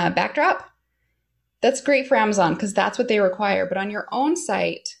backdrop. That's great for Amazon because that's what they require. But on your own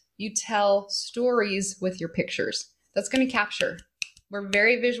site, you tell stories with your pictures. That's going to capture. We're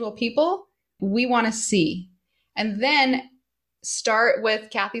very visual people. We want to see. And then start with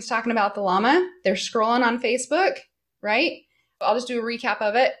Kathy's talking about the llama. They're scrolling on Facebook, right? I'll just do a recap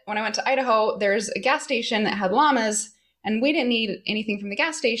of it. When I went to Idaho, there's a gas station that had llamas, and we didn't need anything from the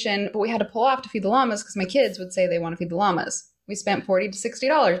gas station, but we had to pull off to feed the llamas because my kids would say they want to feed the llamas. We spent $40 to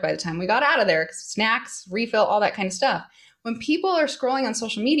 $60 by the time we got out of there, snacks, refill, all that kind of stuff. When people are scrolling on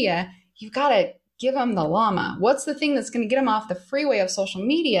social media, you've got to give them the llama. What's the thing that's going to get them off the freeway of social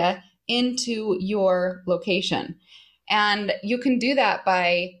media into your location? And you can do that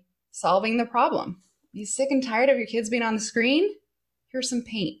by solving the problem. You sick and tired of your kids being on the screen? Here's some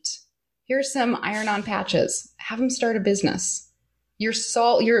paint. Here's some iron-on patches. Have them start a business. You're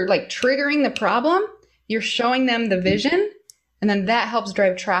like triggering the problem. You're showing them the vision. And then that helps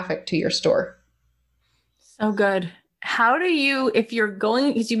drive traffic to your store. So good. How do you, if you're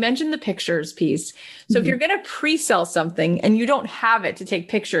going, because you mentioned the pictures piece. So if you're going to pre-sell something and you don't have it to take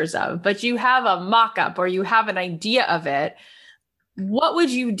pictures of, but you have a mock-up or you have an idea of it, what would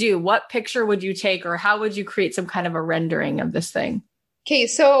you do? What picture would you take, or how would you create some kind of a rendering of this thing? Okay,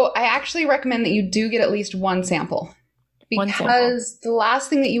 so I actually recommend that you do get at least one sample, because the last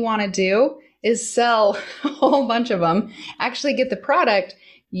thing that you want to do is sell a whole bunch of them. Actually get the product.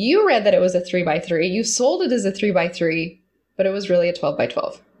 You read that it was a 3x3. You sold it as a 3x3, but it was really a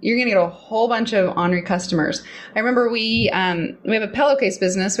 12x12. You're going to get a whole bunch of ornery customers. I remember we have a pillowcase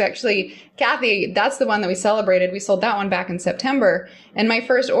business. We actually, Kathy, that's the one that we celebrated. We sold that one back in September. And my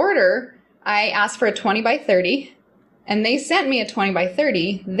first order, I asked for a 20x30, and they sent me a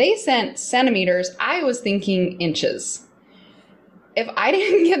 20x30. They sent centimeters. I was thinking inches. If I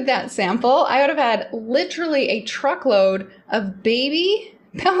didn't get that sample, I would have had literally a truckload of baby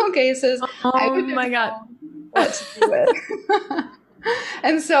pillowcases. Oh my God. What to do with.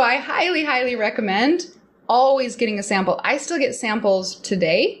 And so I highly, highly recommend always getting a sample. I still get samples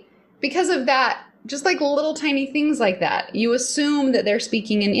today because of that, just like little tiny things like that. You assume that they're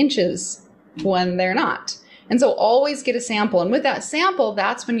speaking in inches when they're not. And so always get a sample. And with that sample,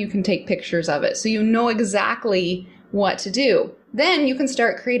 that's when you can take pictures of it. So you know exactly what to do. Then you can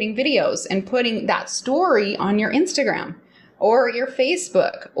start creating videos and putting that story on your Instagram or your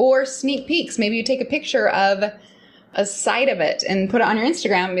Facebook or sneak peeks. Maybe you take a picture of a side of it and put it on your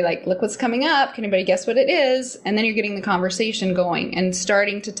Instagram and be like, look what's coming up. Can anybody guess what it is? And then you're getting the conversation going and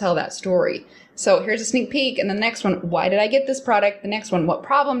starting to tell that story. So here's a sneak peek. And the next one, why did I get this product? The next one, what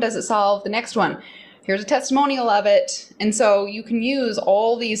problem does it solve? The next one, here's a testimonial of it. And so you can use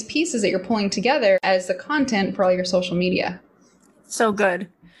all these pieces that you're pulling together as the content for all your social media. So good.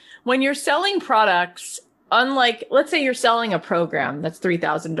 When you're selling products, unlike, let's say you're selling a program that's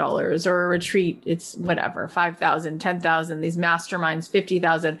 $3,000 or a retreat, it's whatever, 5,000, 10,000, these masterminds,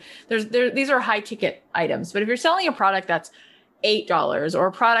 50,000. These are high ticket items. But if you're selling a product that's $8 or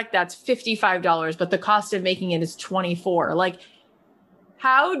a product that's $55, but the cost of making it is $24, like,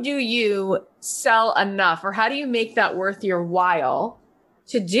 how do you sell enough, or how do you make that worth your while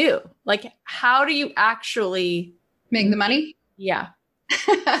to do? Like, how do you actually make the money? Yeah.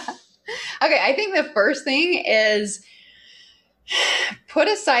 Okay, I think the first thing is put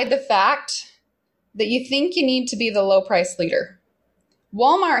aside the fact that you think you need to be the low price leader.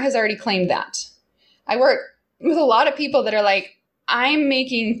 Walmart has already claimed that. I work with a lot of people that are like, I'm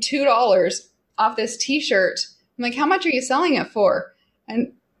making $2 off this t-shirt. I'm like, how much are you selling it for?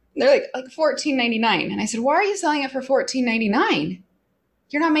 And they're like $14.99. And I said, why are you selling it for $14.99?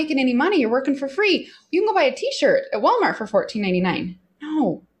 You're not making any money. You're working for free. You can go buy a t-shirt at Walmart for $14.99.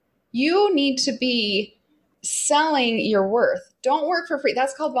 No, you need to be selling your worth. Don't work for free.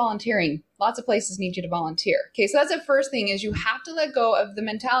 That's called volunteering. Lots of places need you to volunteer. Okay, so that's the first thing, is you have to let go of the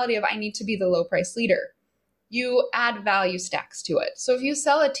mentality of I need to be the low price leader. You add value stacks to it. So if you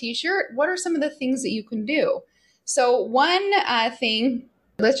sell a t-shirt, what are some of the things that you can do? So one thing,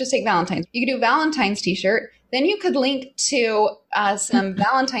 let's just take Valentine's. You could do Valentine's t-shirt. Then you could link to some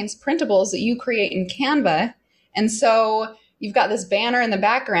Valentine's printables that you create in Canva. And so you've got this banner in the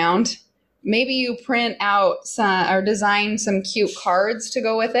background. Maybe you print out or design some cute cards to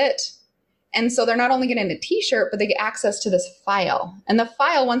go with it. And so they're not only getting a t-shirt, but they get access to this file. And the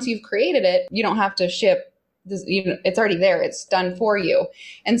file, once you've created it, you don't have to ship. It's already there. It's done for you.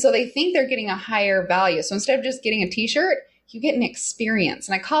 And so they think they're getting a higher value. So instead of just getting a t-shirt, you get an experience.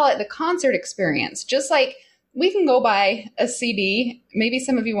 And I call it the concert experience. Just like we can go buy a CD. Maybe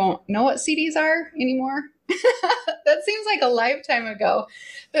some of you won't know what CDs are anymore. That seems like a lifetime ago.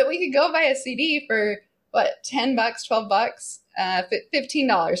 But we could go buy a CD for, what, $10, $12,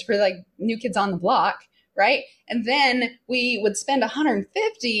 $15 for like New Kids on the Block, right? And then we would spend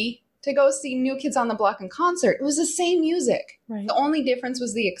 $150 to go see New Kids on the Block in concert. It was the same music. Right. The only difference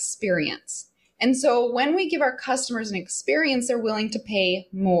was the experience. And so when we give our customers an experience, they're willing to pay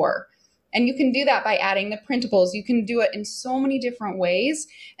more. And you can do that by adding the printables. You can do it in so many different ways.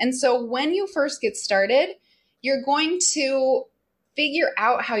 And so when you first get started, you're going to figure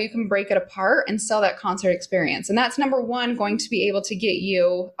out how you can break it apart and sell that concert experience. And that's number one, going to be able to get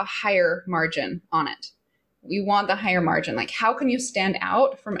you a higher margin on it. We want the higher margin. Like, how can you stand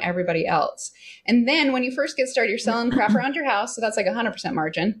out from everybody else? And then when you first get started, you're selling crap around your house. So that's like 100%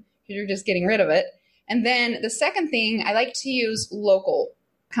 margin because you're just getting rid of it. And then the second thing, I like to use local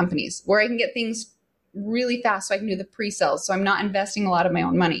companies where I can get things really fast so I can do the pre-sales. So I'm not investing a lot of my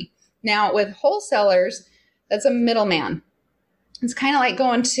own money. Now with wholesalers, that's a middleman. It's kind of like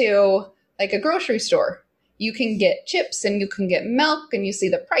going to like a grocery store. You can get chips and you can get milk and you see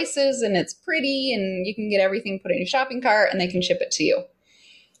the prices and it's pretty and you can get everything put in your shopping cart and they can ship it to you.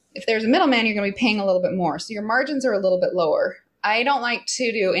 If there's a middleman, you're going to be paying a little bit more. So your margins are a little bit lower. I don't like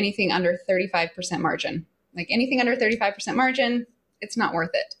to do anything under 35% margin. Like anything under 35% margin, it's not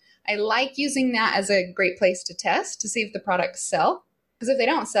worth it. I like using that as a great place to test to see if the products sell. Because if they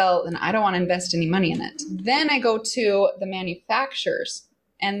don't sell, then I don't want to invest any money in it. Then I go to the manufacturers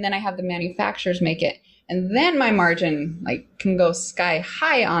and then I have the manufacturers make it. And then my margin like can go sky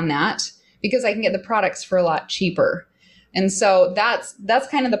high on that because I can get the products for a lot cheaper. And so that's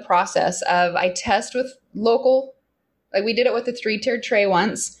kind of the process of I test with local, like we did it with the 3-tiered tray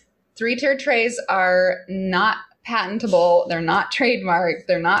once. 3-tiered trays are not patentable. They're not trademarked.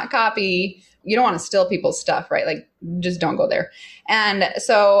 They're not copy. You don't want to steal people's stuff, right? Like just don't go there. And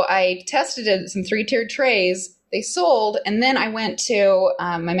so I tested some 3-tiered trays. They sold. And then I went to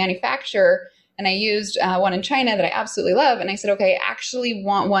my manufacturer and I used one in China that I absolutely love. And I said, okay, I actually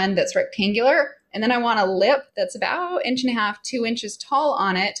want one that's rectangular. And then I want a lip that's about 1.5 inches, 2 inches tall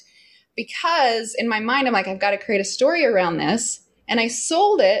on it. Because in my mind, I'm like, I've got to create a story around this. And I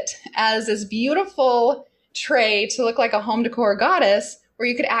sold it as this beautiful tray to look like a home decor goddess where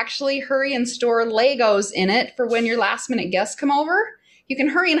you could actually hurry and store Legos in it for when your last minute guests come over. You can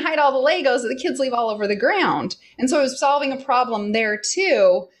hurry and hide all the Legos that the kids leave all over the ground. And so I was solving a problem there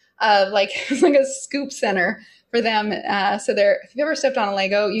too, of like, it's like a scoop center for them. So if you ever stepped on a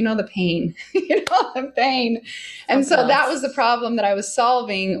Lego, you know the pain, you know the pain. And so that was the problem that I was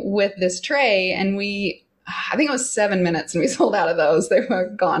solving with this tray. And I think it was 7 minutes and we sold out of those. They were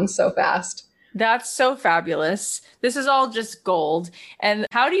gone so fast. That's so fabulous. This is all just gold. And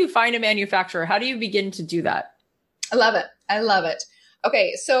how do you find a manufacturer? How do you begin to do that? I love it. I love it.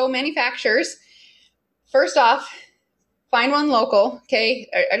 Okay. So manufacturers, first off, find one local, okay?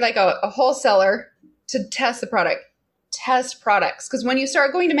 Or like a wholesaler to test the product. Test products. Because when you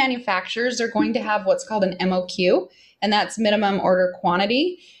start going to manufacturers, they're going to have what's called an MOQ, and that's minimum order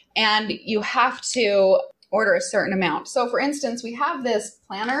quantity. And you have to order a certain amount. So for instance, we have this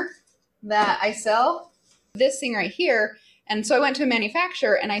planner that I sell, this thing right here. And so I went to a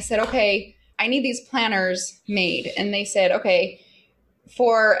manufacturer and I said, okay, I need these planners made. And they said, okay,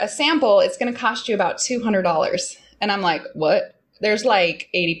 for a sample, it's going to cost you about $200. And I'm like, what? There's like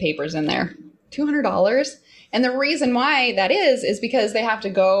 80 papers in there. $200? And the reason why that is because they have to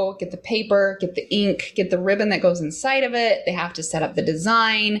go get the paper, get the ink, get the ribbon that goes inside of it. They have to set up the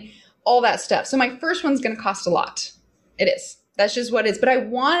design, all that stuff. So my first one's going to cost a lot. It is. That's just what it is. But I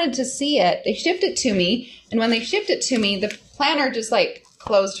wanted to see it. They shipped it to me. And when they shipped it to me, the planner just like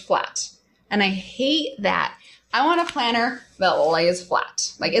closed flat. And I hate that. I want a planner that lays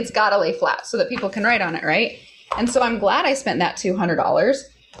flat. Like it's got to lay flat so that people can write on it, right? And so I'm glad I spent that $200.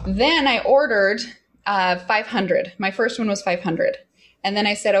 Then I ordered 500. My first one was 500. And then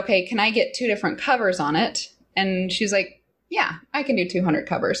I said, okay, can I get 2 different covers on it? And she's like, yeah, I can do 200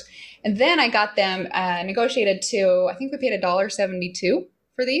 covers. And then I got them negotiated to, I think we paid $1.72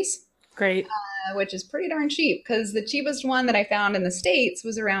 for these. Great. Which is pretty darn cheap because the cheapest one that I found in the States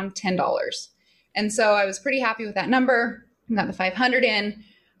was around $10. And so I was pretty happy with that number. I got the 500 in.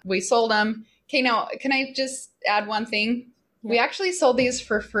 We sold them. Okay, now can I just add one thing? Yeah. We actually sold these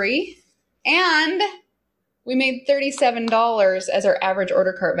for free and we made $37 as our average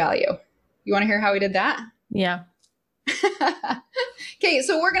order cart value. You want to hear how we did that? Yeah. Okay,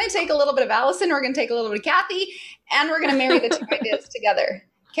 so we're going to take a little bit of Alison, we're going to take a little bit of Kathy, and we're going to marry the 2 ideas together.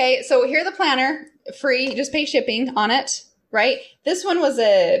 Okay, so here's the planner, free, you just pay shipping on it, right? This one was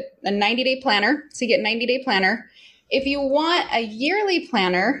a 90-day planner, so you get a 90-day planner. If you want a yearly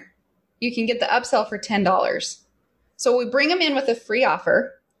planner, you can get the upsell for $10. So we bring them in with a free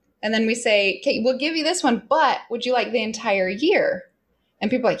offer, and then we say, okay, we'll give you this one, but would you like the entire year? And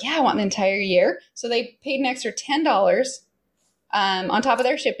people are like, yeah, I want the entire year. So they paid an extra $10 on top of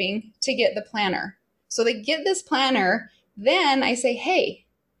their shipping to get the planner. So they get this planner. Then I say, hey,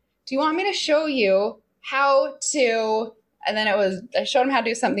 do you want me to show you how to, and then I showed him how to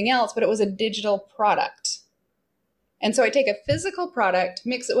do something else, but it was a digital product. And so I take a physical product,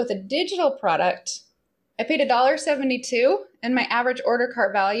 mix it with a digital product. I paid $1.72 and my average order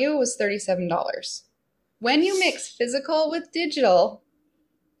cart value was $37. When you mix physical with digital,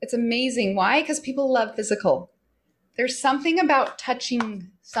 it's amazing. Why? Because people love physical. There's something about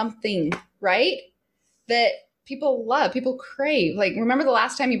touching something, right? That people love, people crave. Like, remember the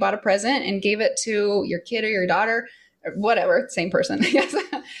last time you bought a present and gave it to your kid or your daughter or whatever, same person, I guess,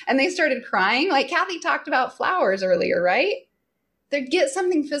 and they started crying? Like Kathy talked about flowers earlier, right? To get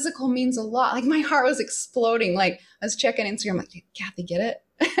something physical means a lot. Like, my heart was exploding. Like, I was checking Instagram, like, did Kathy get it?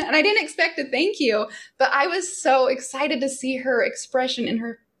 And I didn't expect a thank you, but I was so excited to see her expression in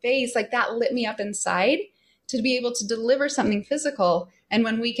her face. Like, that lit me up inside to be able to deliver something physical. And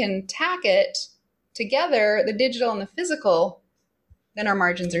when we can tack it together, the digital and the physical, then our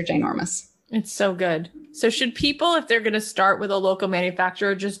margins are ginormous. It's so good. So should people, if they're going to start with a local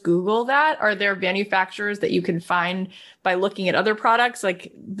manufacturer, just Google that? Are there manufacturers that you can find by looking at other products,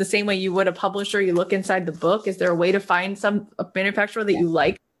 like the same way you would a publisher? You look inside the book. Is there a way to find a manufacturer that you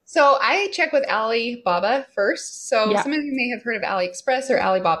like? So I check with Alibaba first. So some of you may have heard of AliExpress or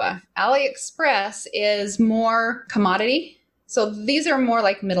Alibaba. AliExpress is more commodity. So these are more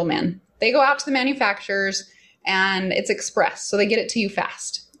like middlemen. They go out to the manufacturers and it's express. So they get it to you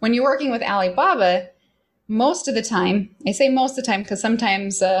fast. When you're working with Alibaba, most of the time, I say most of the time because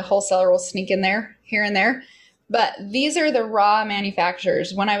sometimes a wholesaler will sneak in there, here and there, but these are the raw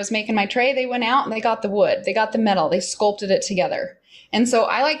manufacturers. When I was making my tray, they went out and they got the wood, they got the metal, they sculpted it together. And so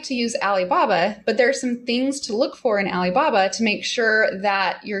I like to use Alibaba, but there are some things to look for in Alibaba to make sure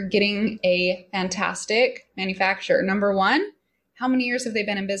that you're getting a fantastic manufacturer. Number one, how many years have they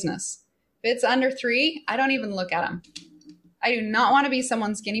been in business? If it's under 3, I don't even look at them. I do not want to be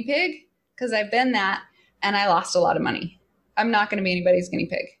someone's guinea pig because I've been that and I lost a lot of money. I'm not going to be anybody's guinea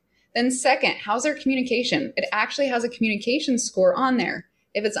pig. Then second, how's their communication? It actually has a communication score on there.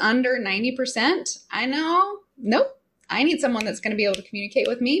 If it's under 90%, I know, nope. I need someone that's going to be able to communicate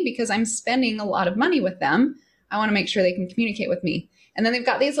with me because I'm spending a lot of money with them. I want to make sure they can communicate with me. And then they've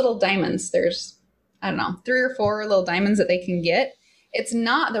got these little diamonds. There's, 3 or 4 little diamonds that they can get. It's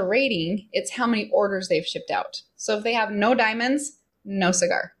not the rating, it's how many orders they've shipped out. So if they have no diamonds, no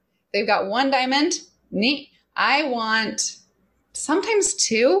cigar. They've got 1 diamond, neat. I want sometimes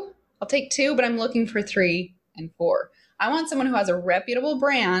 2. I'll take 2, but I'm looking for 3 and 4. I want someone who has a reputable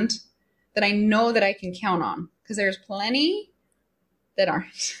brand that I know that I can count on, because there's plenty that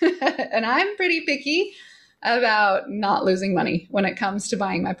aren't. And I'm pretty picky about not losing money when it comes to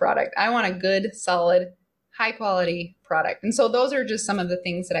buying my product. I want a good, solid, high quality product. And so those are just some of the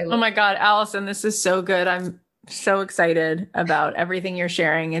things that I look. Oh my God, Alison, this is so good. I'm so excited about everything you're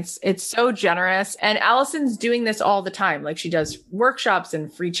sharing. It's so generous. And Alison's doing this all the time. Like, she does workshops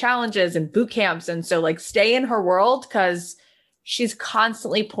and free challenges and boot camps. And so, like, stay in her world because she's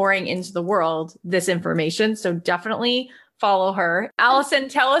constantly pouring into the world this information. So definitely follow her. Alison,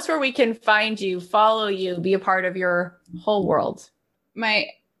 tell us where we can find you, follow you, be a part of your whole world. My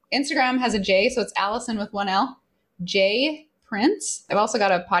Instagram has a J, so it's Alison with 1 L, J Prince. I've also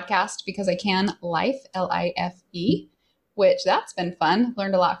got a podcast, Because I Can, Life, Life, which that's been fun.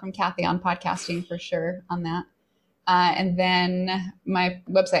 Learned a lot from Kathy on podcasting for sure on that. And then my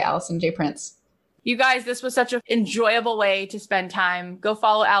website, Alison J Prince. You guys, this was such an enjoyable way to spend time. Go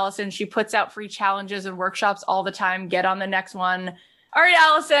follow Alison. She puts out free challenges and workshops all the time. Get on the next one. All right,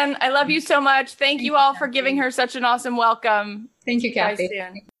 Alison, I love you so much. Thank you all for giving her such an awesome welcome. Thank you, Kathy.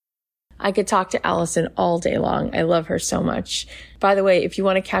 I could talk to Alison all day long. I love her so much. By the way, if you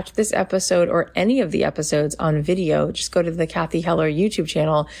want to catch this episode or any of the episodes on video, just go to the Kathy Heller YouTube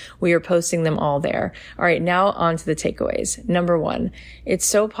channel. We are posting them all there. All right, now on to the takeaways. Number 1, it's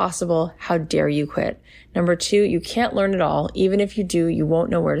so possible. How dare you quit? Number 2, you can't learn it all. Even if you do, you won't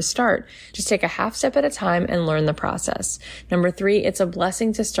know where to start. Just take a half step at a time and learn the process. Number 3, it's a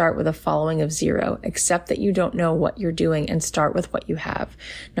blessing to start with a following of 0. Accept that you don't know what you're doing and start with what you have.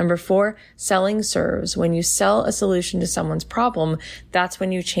 Number 4, selling serves. When you sell a solution to someone's problem, that's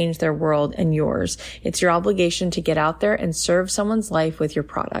when you change their world and yours. It's your obligation to get out there and serve someone's life with your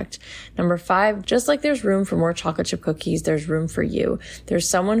product. Number 5, just like there's room for more chocolate chip cookies, there's room for you. There's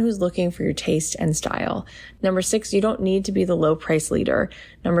someone who's looking for your taste and style. Number 6, you don't need to be the low price leader.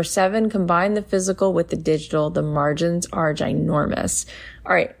 Number 7, combine the physical with the digital. The margins are ginormous.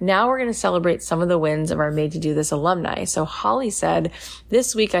 All right, now we're going to celebrate some of the wins of our Made to Do This alumni. So Holly said,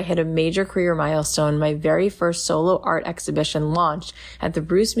 this week I hit a major career milestone. My very first solo art exhibition launched at the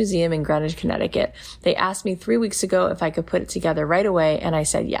Bruce Museum in Greenwich, Connecticut. They asked me 3 weeks ago if I could put it together right away, and I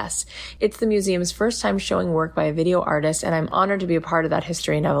said yes. It's the museum's first time showing work by a video artist, and I'm honored to be a part of that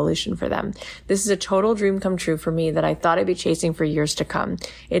history and evolution for them. This is a total dream come true for me that I thought I'd be chasing for years to come.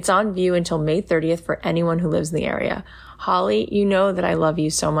 It's on view until May 30th for anyone who lives in the area. Holly, you know that I love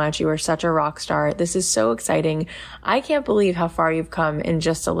you so much. You are such a rock star. This is so exciting. I can't believe how far you've come in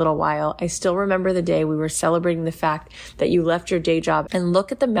just a little while. I still remember the day we were celebrating the fact that you left your day job, and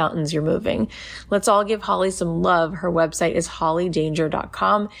look at the mountains you're moving. Let's all give Holly some love. Her website is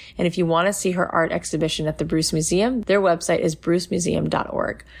hollydanger.com. And if you want to see her art exhibition at the Bruce Museum, their website is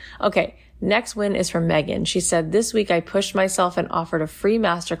brucemuseum.org. Okay. Next win is from Megan. She said, this week I pushed myself and offered a free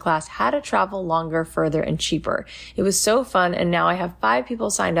masterclass, how to travel longer, further, and cheaper. It was so fun, and now I have 5 people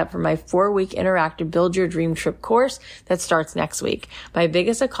signed up for my 4-week interactive Build Your Dream Trip course that starts next week. My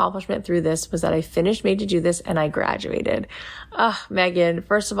biggest accomplishment through this was that I finished Made to Do This and I graduated. Megan,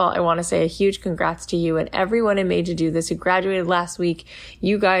 first of all, I want to say a huge congrats to you and everyone in Made to Do This who graduated last week.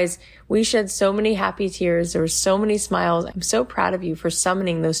 You guys, we shed so many happy tears. There were so many smiles. I'm so proud of you for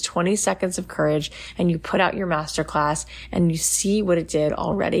summoning those 20 seconds of courage, and you put out your masterclass and you see what it did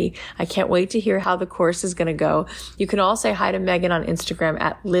already. I can't wait to hear how the course is going to go. You can all say hi to Megan on Instagram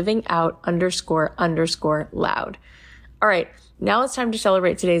at livingout__loud. All right. Now it's time to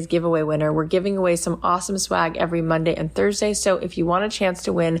celebrate today's giveaway winner. We're giving away some awesome swag every Monday and Thursday. So if you want a chance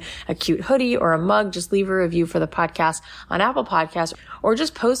to win a cute hoodie or a mug, just leave a review for the podcast on Apple Podcasts, or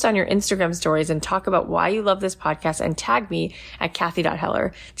just post on your Instagram stories and talk about why you love this podcast and tag me at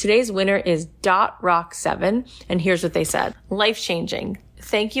Kathy.Heller. Today's winner is .rock7. And here's what they said. Life-changing.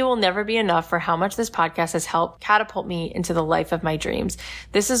 Thank you will never be enough for how much this podcast has helped catapult me into the life of my dreams.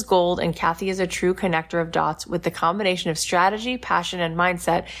 This is gold, and Kathy is a true connector of dots with the combination of strategy, passion, and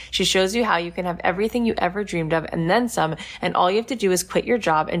mindset. She shows you how you can have everything you ever dreamed of and then some, and all you have to do is quit your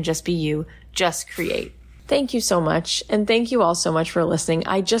job and just be you. Just create. Thank you so much. And thank you all so much for listening.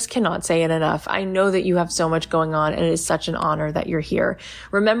 I just cannot say it enough. I know that you have so much going on, and it is such an honor that you're here.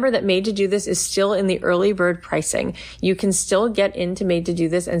 Remember that Made to Do This is still in the early bird pricing. You can still get into Made to Do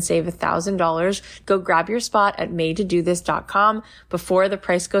This and save $1,000. Go grab your spot at madetodothis.com before the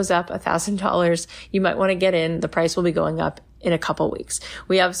price goes up $1,000. You might want to get in. The price will be going up in a couple weeks.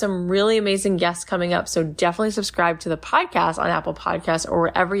 We have some really amazing guests coming up, so definitely subscribe to the podcast on Apple Podcasts or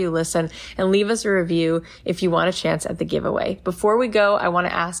wherever you listen, and leave us a review if you want a chance at the giveaway. Before we go, I want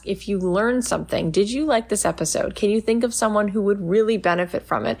to ask if you learned something. Did you like this episode? Can you think of someone who would really benefit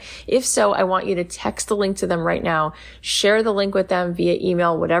from it? If so, I want you to text the link to them right now, share the link with them via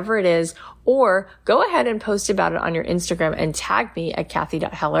email, whatever it is, or go ahead and post about it on your Instagram and tag me at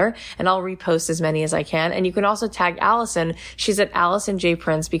Kathy.Heller, and I'll repost as many as I can. And you can also tag Alison. She's at Alison J.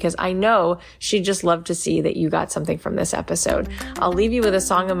 Prince, because I know she'd just love to see that you got something from this episode. I'll leave you with a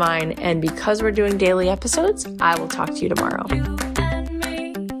song of mine, and because we're doing daily episodes, I will talk to you tomorrow.